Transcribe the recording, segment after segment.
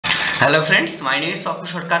Hello friends, my name is Pappu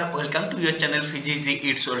Sarkar. Welcome to your channel Fiji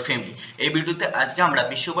it's or family. এই ভিডিওতে আজকে আমরা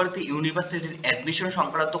বিশ্বভারতী ইউনিভার্সিটির অ্যাডমিশন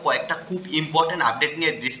সংক্রান্ত কয়েকটা খুব ইম্পর্টেন্ট আপডেট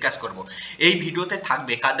নিয়ে ডিসকাস করব। এই ভিডিওতে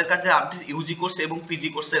থাকবে কাদের কাদের আপডেট, ইউজি কোর্স এবং পিজি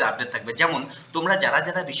কোর্সের আপডেট থাকবে। যেমন তোমরা যারা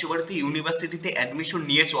যারা বিশ্বভারতী ইউনিভার্সিটিতে অ্যাডমিশন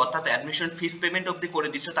নিয়েছো, অর্থাৎ অ্যাডমিশন ফিস পেমেন্ট অবধি করে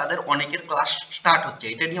দিচ্ছ, তাদের অনেকের ক্লাস স্টার্ট হচ্ছে।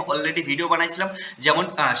 এটা নিয়ে অলরেডি ভিডিও বানাইছিলাম। যেমন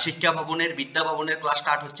শিক্ষা ভবনের, বিদ্যা ভবনের ক্লাস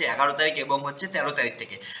স্টার্ট হচ্ছে 11 তারিখ এবং হচ্ছে 13 তারিখ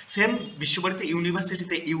থেকে। সেম বিশ্বভারতী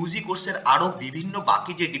ইউনিভার্সিটিতে ইউজি কোর্সের আরো বিভিন্ন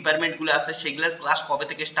বাকি যে ডিপার্টমেন্টগুলো আছে সেগুলোর ক্লাস কবে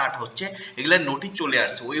থেকে স্টার্ট হচ্ছে এগুলোর নোটিশ চলে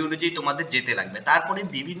আসছে, ওই অনুযায়ী তোমাদের যেতে লাগবে। তারপরে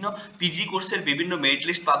বিভিন্ন পিজি কোর্সের বিভিন্ন মেরিট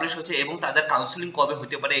লিস্ট পাবলিশ হচ্ছে এবং তাদের কাউন্সিলিং কবে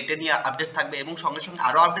হতে পারে এটা নিয়ে আপডেট থাকবে। এবং সঙ্গে সঙ্গে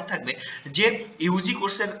আরো আপডেট থাকবে যে ইউজি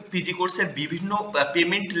কোর্সের, পিজি কোর্সের বিভিন্ন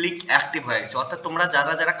পেমেন্ট লিঙ্ক অ্যাক্টিভ হয়ে গেছে। অর্থাৎ তোমরা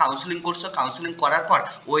যারা যারা কাউন্সিলিং করছো, কাউন্সিলিং করার পর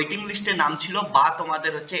ওয়েটিং লিস্টে নাম ছিল বা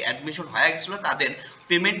তোমাদের হচ্ছে অ্যাডমিশন হয়ে গেছিল, তাদের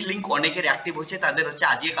পেমেন্ট লিঙ্ক অনেকের অ্যাক্টিভ হচ্ছে, তাদের হচ্ছে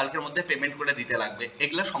আজকে কালকের মধ্যে পেমেন্ট করে দিতে লাগবে।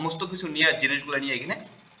 এগুলো সমস্ত কিছু নিয়ে, জিনিসগুলো নিয়ে এখানে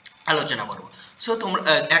আলোচনা করবো। সো তোমরা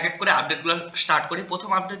এক এক করে আপডেটগুলো স্টার্ট করি। প্রথম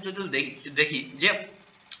আপডেট যদি দেখি যে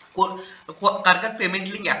কার কার পেমেন্ট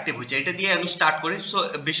লিঙ্ক অ্যাক্টিভ হচ্ছে, এটা দিয়ে আমি স্টার্ট করি। সো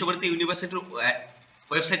বিশ্বভারতী ইউনিভার্সিটির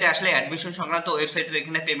ওয়েবসাইটে আসলে অ্যাডমিশন সংক্রান্ত ওয়েবসাইটের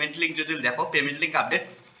এখানে পেমেন্ট লিঙ্ক যদি দেখো, payment link update.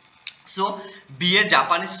 So BA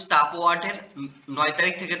Japanese staff ওয়ার্ডের 9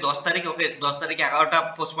 তারিখ থেকে 10 তারিখ, ওকে 10 তারিখ 11টা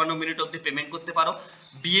 55 মিনিট অবধি পেমেন্ট করতে পারো।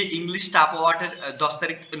 বিএ ইংলিশ স্টাফ ওয়ার্ডের 10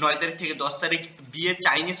 তারিখ, 9 তারিখ থেকে 10 তারিখ। বিএ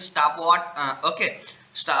চাইনিজ স্টাফ ওয়ার্ড, ওকে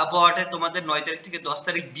স্টাফ ওয়ার্ডের তোমাদের 9 তারিখ থেকে 10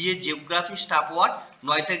 তারিখ। বিএ জিওগ্রাফি স্টাফ ওয়ার্ড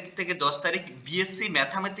 9 তারিখ থেকে 10 তারিখ। বিএসসি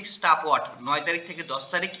ম্যাথামেটিক্স স্টাফ ওয়ার্ড 9 তারিখ থেকে 10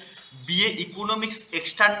 তারিখ। BA economics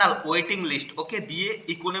external waiting list, ওকে বিএ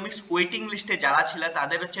ইকোনমিক্স ওয়েটিং লিস্টে যারা ছিল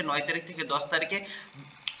তাদের হচ্ছে 9 তারিখ থেকে 10 তারিখে।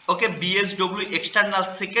 ওকে বিএসডব্লিউ এক্সটার্নাল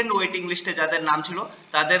সেকেন্ড ওয়েটিং লিস্টে যাদের নাম ছিল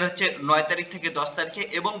তাদের হচ্ছে 9 তারিখ থেকে 10 তারিখে।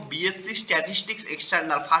 এবং BSc statistics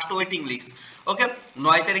external first waiting list, ওকে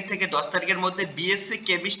 9 তারিখ থেকে 10 তারিখের মধ্যে। BSc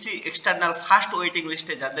chemistry external first waiting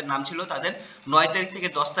লিস্টে যাদের নাম ছিল তাদের 9 তারিখ থেকে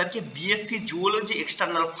 10 তারিখে। BSc zoology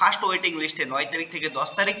external first waiting লিস্টে 9 তারিখ থেকে 10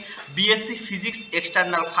 তারিখ। BSc physics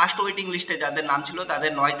external first waiting লিস্টে যাদের নাম ছিল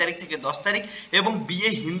তাদের 9 তারিখ থেকে 10 তারিখ। এবং BA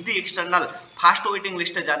Hindi external first waiting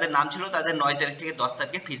লিস্টে যাদের নাম ছিল তাদের 9 তারিখ থেকে 10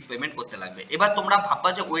 তারিখে ফিস পেমেন্ট করতে লাগবে। এবার তোমরা ভাববা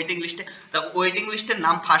যে ওয়েটিং লিস্টে, দেখো ওয়েটিং লিস্টের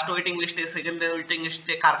নাম, ফার্স্ট ওয়েটিং লিস্টে, সেকেন্ড ওয়েটিং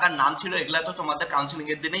লিস্টে কার কার নাম ছিল এগুলা তো তোমাদের কাউন্সিলিং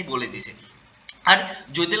এর দিনেই বলে দিছে। আর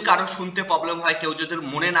যদি কারো শুনতে প্রবলেম হয়, কেউ যদি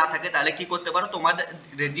মনে না থাকে, তাহলে কি করতে পারো, তোমাদের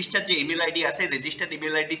রেজিস্টার যে ইমেল আইডি আছে, রেজিস্টার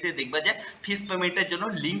ইমেল আইডিতে দেখবা যে ফিস পেমেন্টের জন্য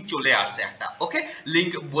লিংক চলে আসছে একটা, ওকে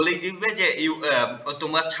লিংক বলেই দিবে যে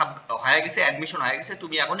তোমার হয়ে গেছে, অ্যাডমিশন হয়ে গেছে,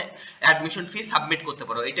 তুমি এখন অ্যাডমিশন ফি সাবমিট করতে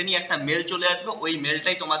পারো। এটা নিয়ে একটা মেল চলে আসবে, ওই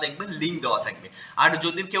মেলটাই তোমার দেখবে লিংক দেওয়া থাকবে। আর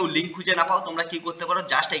যদি কেউ লিংক খুঁজে না পাও, তোমরা কি করতে পারো,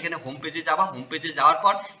 জাস্ট এখানে হোম পেজে যাবা, হোম পেজে যাওয়ার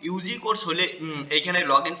পর ইউজি কোর্স হলে এখানে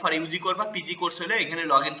লগ ইন ফর ইউজি করবা, পিজি কোর্স হলে এখানে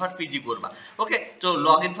লগ ইন ফর পিজি করবা। ওকে তো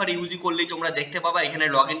লগ ইন ফর ইউজি করলেই তোমরা দেখতে পাবা এখানে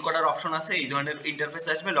লগ ইন করার অপশন আছে, এই ধরনের ইন্টারফেস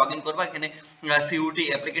আসবে। লগ ইন করবা, এখানে CUET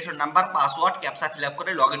application number, password, captcha fill up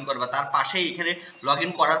করে লগ ইন করবা। তার পাশেই এখানে লগ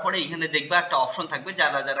ইন করার পরে এখানে দেখবা একটা অপশন থাকবে,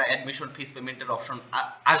 যারা যারা অ্যাডমিশন ফিস পেমেন্টের অপশন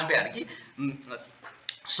আসবে আর কি।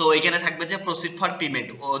 সো এখানে থাকবে যে প্রসিড ফর পেমেন্ট,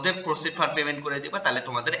 ওদের প্রসিড ফর পেমেন্ট করে দিবা, তাহলে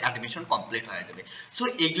তোমাদের অ্যাডমিশন কমপ্লিট হয়ে যাবে। সো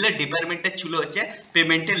এগুলো ডিপার্টমেন্টের ছিল হচ্ছে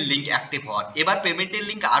পেমেন্টের লিংক অ্যাক্টিভ হওয়ার। এবার পেমেন্টের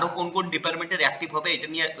লিংক আরো কোন কোন ডিপার্টমেন্টের অ্যাক্টিভ হবে এটা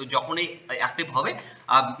নিয়ে যখনই অ্যাক্টিভ হবে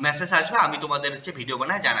মেসেজ আসবে, আমি তোমাদের হচ্ছে ভিডিও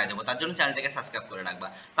বানায় জানাই দেবো। তার জন্য চ্যানেলটাকে সাবস্ক্রাইব করে রাখবা।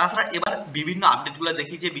 তাছাড়া এবার বিভিন্ন আপডেটগুলো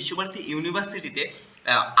দেখি যে বিশ্বভারতী ইউনিভার্সিটিতে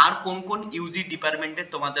আর কোন কোন ইউজি ডিপার্টমেন্টে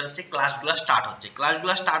তোমাদের হচ্ছে ক্লাসগুলো স্টার্ট হচ্ছে।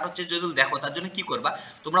 ক্লাসগুলো স্টার্ট হচ্ছে যদি দেখো, তার জন্য কি করবা,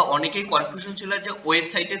 তোমরা অনেকেই কনফিউশন ছিল যে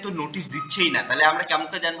ওয়েবসাইটে তো নোটিশ দিচ্ছেই না, তাহলে আমরা কেমন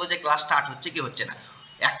করে জানবো যে ক্লাস স্টার্ট হচ্ছে কি হচ্ছে না।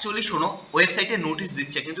 অ্যাকচুয়ালি শোনো, ওয়েবসাইটে নোটিশ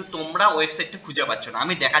দিচ্ছে কিন্তু তোমরা ওয়েবসাইটটা খুঁজে পাচ্ছ না।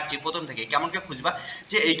 আমি দেখাচ্ছি প্রথম থেকে কেমন করে খুঁজবা।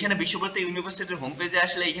 যে এইখানে বিশ্বভারতী ইউনিভার্সিটির হোম পেজে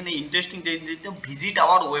আসলে এখানে ইন্টারেস্টিং ভিজিট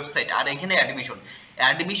আওয়ার ওয়েবসাইট, আর এখানে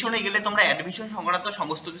অ্যাডমিশনে গেলে তোমরা অ্যাডমিশন সংক্রান্ত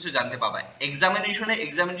সমস্ত কিছু জানতে পাবা,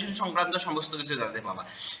 এক্সামিনেশন সংক্রান্ত সমস্ত কিছু জানতে পাবা।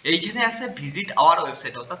 এইখানে আছে ভিজিট আওয়ার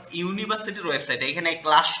ওয়েবসাইট, অর্থাৎ ইউনিভার্সিটির ওয়েবসাইট। এখানে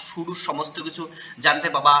ক্লাস শুরুর সমস্ত কিছু জানতে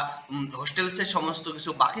পাবা, হোস্টেলসের সমস্ত কিছু,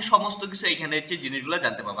 বাকি সমস্ত কিছু এখানে হচ্ছে জিনিসগুলো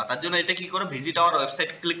জানতে পাবা। তার জন্য এটা কি করো, ভিজিট আওয়ার ওয়েবসাইট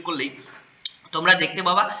ক্লিক করলেই তোমরা দেখতে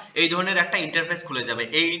পাবা এই ধরনের একটা ইন্টারফেস খুলে যাবে।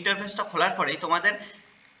 এই ইন্টারফেসটা খোলার পরেই তোমাদের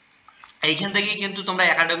এইখান থেকেই কিন্তু তোমরা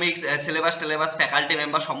একাডেমিক্স, সিলেবাস, ফ্যাকাল্টি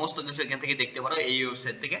মেম্বার সমস্ত কিছু এখান থেকে দেখতে পারো এই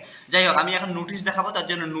ওয়েবসাইট থেকে। যাই হোক, আমি এখন নোটিশ দেখাবো, তার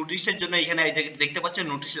জন্য নোটিশের জন্য এখানে দেখতে পাচ্ছ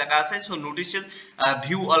নোটিশ লেখা আছে। সো নোটিশের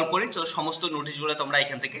ভিউ অল করি, তো সমস্ত নোটিশগুলো তোমরা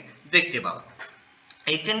এখান থেকে দেখতে পাবা।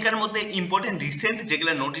 এইখানকার মধ্যে ইম্পর্টেন্ট রিসেন্ট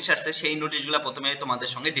যেগুলো নোটিশ আসছে সেই নোটিশগুলো প্রথমে তোমাদের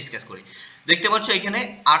সঙ্গে ডিসকাস করি। দেখতে পাচ্ছ এখানে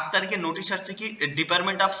 8 তারিখে নোটিশ আসছে কি,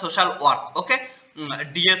 department of social work, okay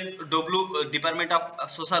DSW department of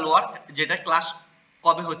social work, যেটা ক্লাস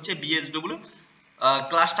কবে হচ্ছে, বিএসডব্লিউ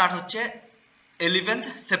ক্লাস স্টার্ট হচ্ছে 11th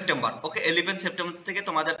সেপ্টেম্বর। ওকে, 11th সেপ্টেম্বর থেকে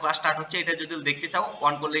তোমাদের ক্লাস স্টার্ট হচ্ছে। এটা যদি দেখতে চাও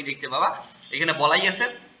অন করলেই দেখতে পাবা, এখানে বলাই আছে,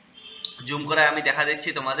 জুম করে আমি দেখা দিচ্ছি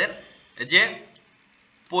তোমাদের যে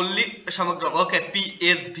পল্লী সমগ্র, ওকে,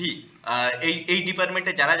 পিএসভি, এই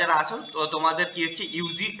ডিপার্টমেন্টে যারা যারা আছো তো তোমাদের কি হচ্ছে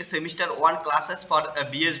Yuji semester 1 classes for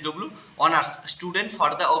বিএসডব্লিউ honours student for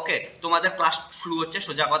the, ওকে, তোমাদের ক্লাস শুরু হচ্ছে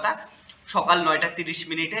সোজা কথা সকাল 9:30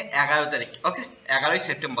 11 তারিখ। ওকে, 11ই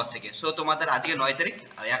সেপ্টেম্বর থেকে। সো তোমাদের আজকে 9 তারিখ,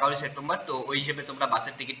 11ই সেপ্টেম্বর, তো ওই হিসেবে তোমরা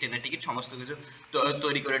বাসের টিকিট, ট্রেনের টিকিট সমস্ত কিছু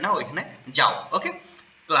তৈরি করে নাও, ওইখানে যাও। ওকে,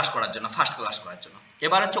 ক্লাস করার জন্য, ফার্স্ট ক্লাস করার জন্য।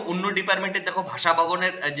 এবার হচ্ছে অন্য ডিপার্টমেন্টের, দেখো ভাষা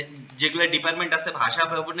ভবনের যেগুলো ডিপার্টমেন্ট আছে, ভাষা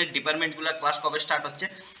ভবনের ডিপার্টমেন্টগুলোর ক্লাস কবে স্টার্ট হচ্ছে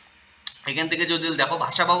এখান থেকে যদি দেখো,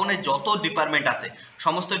 ভাষা ভবনের যত ডিপার্টমেন্ট আছে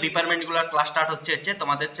সমস্ত ডিপার্টমেন্টগুলোর ক্লাস স্টার্ট হচ্ছে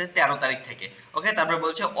তোমাদের 13 তারিখ থেকে। ওকে, তারপর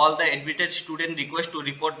বলছে all the admitted student request to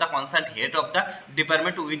report the concern head of the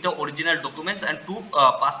department with the original documents and 2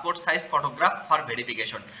 passport size photograph for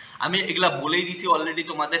verification. আমি এগুলা বলেই দিছি অলরেডি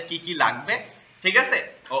তোমাদের কি কি লাগবে, ঠিক আছে।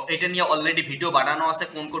 ও এটা নিয়ে অলরেডি ভিডিও বানানো আছে,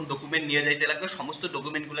 কোন কোন ডকুমেন্ট নিয়ে যাইতে লাগবে, সমস্ত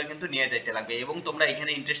ডকুমেন্টগুলো কিন্তু নিয়ে যাইতে লাগবে। এবং তোমরা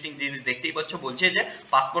এখানে ইন্টারেস্টিং জিনিস দেখতেই পাচ্ছ, বলছে যে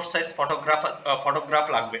পাসপোর্ট সাইজ ফটোগ্রাফ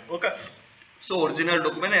লাগবে। ওকে, so original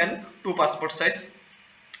document and 2 passport size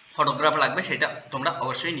photograph লাগবে, সেটা তোমরা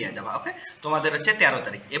অবশ্যই নিয়ে যাবা। ওকে, তোমাদের হচ্ছে 13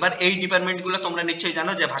 তারিখ। এবার এই ডিপার্টমেন্টগুলো তোমরা নিশ্চয়ই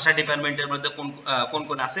জানো যে ভাষা ডিপার্টমেন্টের মধ্যে কোন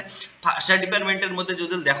কোন আছে। ভাষা ডিপার্টমেন্টের মধ্যে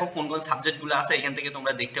যদি দেখো কোন কোন সাবজেক্টগুলো আছে, এখান থেকে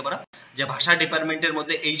তোমরা দেখতে পারো যে ভাষা ডিপার্টমেন্টের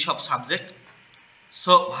মধ্যে এই সব সাবজেক্ট।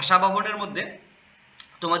 সো ভাষা ভবনের মধ্যে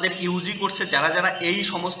তোমাদের ইউজি কোর্সে যারা যারা এই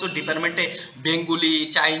সমস্ত ডিপার্টমেন্টে Bengali,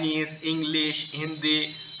 Chinese, English, Hindi,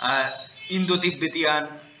 Indo Tibetan,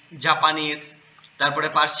 Japanese, তারপরে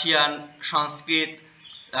পার্সিয়ান, সংস্কৃত,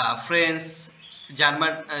 ফ্রেঞ্চ,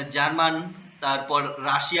 জার্মান, তারপর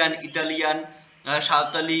রাশিয়ান, ইতালিয়ান,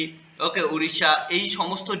 সাঁওতালি, ওকে, উড়িষ্যা, এই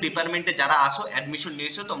সমস্ত ডিপার্টমেন্টে যারা আসো অ্যাডমিশন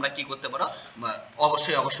নিয়েছো, তোমরা কি করতে পারো,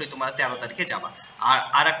 অবশ্যই তোমরা 13 তারিখে যাবা।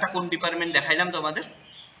 আর একটা কোন ডিপার্টমেন্ট দেখাইলাম তোমাদের,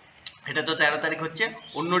 এটা তো 13 তারিখ হচ্ছে।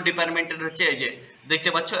 অন্য ডিপার্টমেন্টের হচ্ছে এই যে দেখতে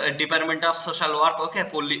পাচ্ছ department of social work, okay,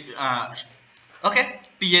 okay,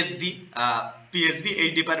 PSB এই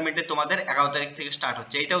ডিপার্টমেন্টে তোমাদের 11 তারিখ থেকে স্টার্ট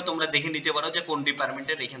হচ্ছে। এটাও তোমরা দেখে নিতে পারো যে কোন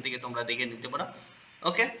ডিপার্টমেন্টের, এখান থেকে তোমরা দেখে নিতে পারো।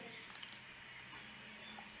 ওকে,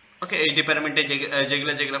 এই ডিপার্টমেন্টে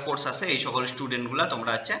যেগুলো কোর্স আছে এই সকল স্টুডেন্টগুলো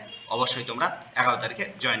তোমরা হচ্ছে অবশ্যই তোমরা 11 তারিখে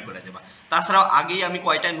জয়েন করে যাবা। তাছাড়াও আগেই আমি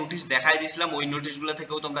কয়টা নোটিশ দেখাই দিয়েছিলাম, ওই নোটিশগুলো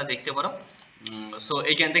থেকেও তোমরা দেখতে পারো। সো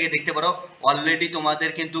এইখান থেকে দেখতে পারো অলরেডি তোমাদের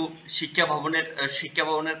কিন্তু শিক্ষা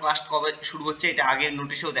ভবনের ক্লাস কবে শুরু হচ্ছে এটা আগের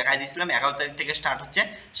নোটিশেও দেখাই দিয়েছিলাম। 11 তারিখ থেকে স্টার্ট হচ্ছে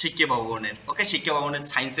শিক্ষা ভবনের। ওকে, শিক্ষা ভবনের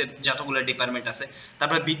সায়েন্সের যতগুলো ডিপার্টমেন্ট আছে।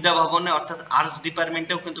 তারপরে বিদ্যা ভবনে অর্থাৎ আর্টস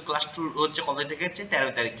ডিপার্টমেন্টেও কিন্তু ক্লাস শুরু হচ্ছে কবে থেকে, হচ্ছে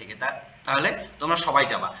 13 তারিখ থেকে। তাহলে তোমরা সবাই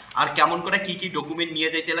যাবা। আর কেমন করে কি কি ডকুমেন্ট নিয়ে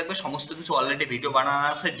যাইতে লাগবে সমস্ত কিছু অলরেডি ভিডিও বানানো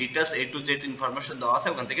আছে, details A to Z information দেওয়া আছে,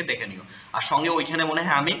 ওখান থেকে দেখে নিও। আর সঙ্গে ওইখানে মনে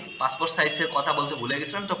হয় আমি পাসপোর্ট সাইজের কথা বলতে ভুলে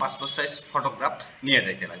গেছিলাম, তো পাসপোর্ট সাইজ ফটোগ্রাফ নিয়ে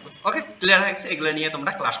যাইতে লাগবে। ওকে, ক্লিয়ার হয়ে গেছে, এগুলো নিয়ে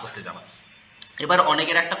তোমরা ক্লাস করতে যাবা। এবার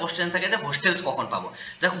অনেকের একটা কোশ্চেন থাকে যে হোস্টেলস কখন পাবো।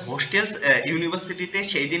 দেখো হোস্টেলস ইউনিভার্সিটিতে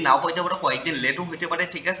সেই দিন নাও পাইতে পারো, কয়েকদিন লেটও হইতে পারে,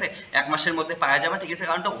 ঠিক আছে, 1 মাসের মধ্যে পাওয়া যাবে, ঠিক আছে।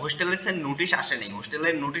 কারণ হোস্টেলসের নোটিশ আসে নেই,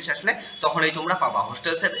 হোস্টেলের নোটিশ আসলে তখনই তোমরা পাবা।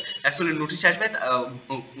 হোস্টেলসের অ্যাকচুয়ালি নোটিশ আসবে,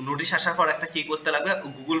 নোটিশ আসার পর একটা কি করতে লাগবে,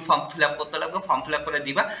 গুগল ফর্ম ফিল আপ করতে লাগবে, ফর্ম ফিল আপ করে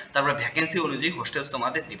দিবা, তারপরে ভ্যাকেন্সি অনুযায়ী হোস্টেলস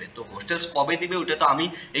তোমাদের দিবে। তো হোস্টেলস কবে দিবে ওটা তো আমি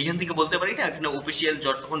এইখান থেকে বলতে পারি না, এখানে অফিসিয়াল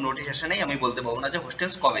যতক্ষণ নোটিশ আসে নাই আমি বলতে পারবো না যে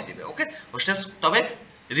হোস্টেলস কবে দিবে। ওকে, হোস্টেলস তবে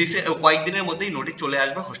কয়েকদিনের মধ্যেই নোটিশ চলে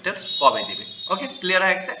আসবে হোস্টেলস কবে দিবে। ওকে, ক্লিয়ার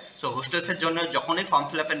হয়ে গেছে। সো হোস্টেলসের জন্য যখনই ফর্ম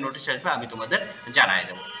ফিল আপের নোটিশ আসবে আমি তোমাদের জানাই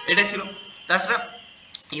দেবো। এটাই ছিল। তাছাড়া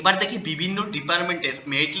এবার দেখি বিভিন্ন ডিপার্টমেন্টের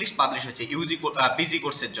মেরিট লিস্ট পাবলিশ হচ্ছে পিজি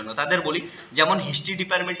কোর্সের জন্য। তাদের বলি, যেমন হিস্ট্রি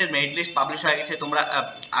ডিপার্টমেন্টের মেরিট লিস্ট পাবলিশ হয়ে গেছে। তোমরা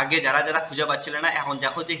আগে যারা খুঁজে পাচ্ছিলে না, এখন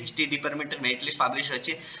দেখো যে হিস্ট্রি ডিপার্টমেন্টের মেরিট লিস্ট পাবলিশ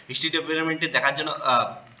হয়েছে। হিস্ট্রি ডিপার্টমেন্টে দেখার জন্য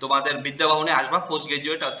তোমাদের বিদ্যাভবনে আসবা, পোস্ট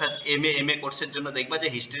গ্রাজুয়েট অর্থাৎ এমএ কোর্সের জন্য দেখবা যে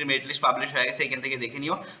হিস্ট্রির মেরিট লিস্ট পাবলিশ হয়ে গেছে, এখান থেকে দেখে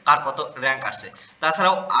নিও কার কত র্যাঙ্ক আসছে।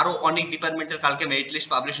 তাছাড়াও আরো অনেক ডিপার্টমেন্টের কালকে মেরিট লিস্ট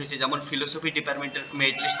পাবলিশ হয়েছে, যেমন ফিলোসফি ডিপার্টমেন্টের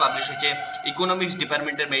মেরিট লিস্ট পাবলিশ হয়েছে, ইকোনমিক্স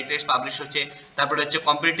ডিপার্টমেন্টের মেরিট লিস্ট পাবলিশ হচ্ছে, তারপরে হচ্ছে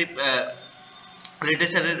কম্পিটিটিভ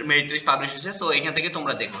লিটারেচারের মেরিট লিস্ট পাবলিশ হয়েছে। তো এখান থেকে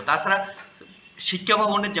তোমরা দেখো। তাছাড়া শিক্ষা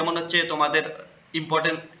ভবনের যেমন হচ্ছে তোমাদের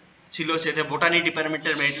ইম্পর্টেন্ট ছিল সেটা বোটানি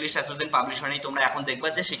ডিপার্টমেন্টের মেরিট লিস্ট এতদিন পাবলিশ হয়নি, তোমরা এখন দেখবা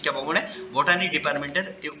যে শিক্ষা ভবনে বোটানি ডিপার্টমেন্টের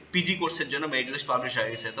পিজি কোর্সের জন্য মেরিট লিস্ট পাবলিশ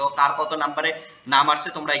হয়ে গেছে। তো কার কত নাম্বারে নাম আসছে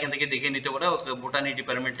তোমরা এখান থেকে দেখে নিতে পারো। বোটানি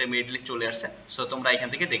ডিপার্টমেন্টের মেরিট লিস্ট চলে আসছে, সো তোমরা এখান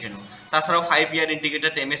থেকে দেখে নিও। তাছাড়াও 5 ইয়ার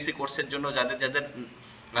ইন্টিগ্রেটেড এমএসসি কোর্সের জন্য যাদের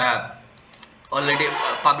অলরেডি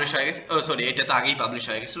পাবলিশ হয়ে গেছে, সরি এটা তো আগেই পাবলিশ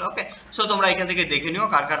হয়ে গেছিল। ওকে, সো তোমরা এখান থেকে দেখে নিও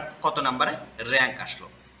কার কার কত নাম্বারে র্যাঙ্ক আসলো।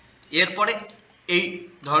 এরপরে এই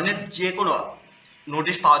ধরনের যে কোনো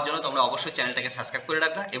নোটিশ পাওয়ার জন্য তোমরা অবশ্যই চ্যানেলটাকে সাবস্ক্রাইব করে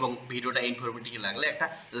রাখবা এবং ভিডিওটা ইনফরমেটিভ লাগলে একটা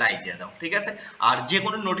লাইক দিয়ে দাও, ঠিক আছে? আর যে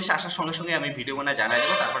কোনো নোটিশ আসার সঙ্গে সঙ্গে আমি ভিডিও বানায় জানাই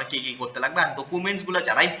দেবো, তারপরে কি কি করতে লাগবে। আর ডকুমেন্টসগুলো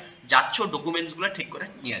যারাই যাচ্ছ ডকুমেন্টসগুলো ঠিক করে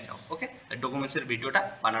নিয়ে যাও, ওকে? ডকুমেন্টসের ভিডিওটা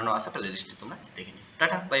বানানো আছে প্লে লিস্টে, তোমরা দেখে নিও।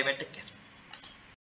 Tata, bye bye, take care.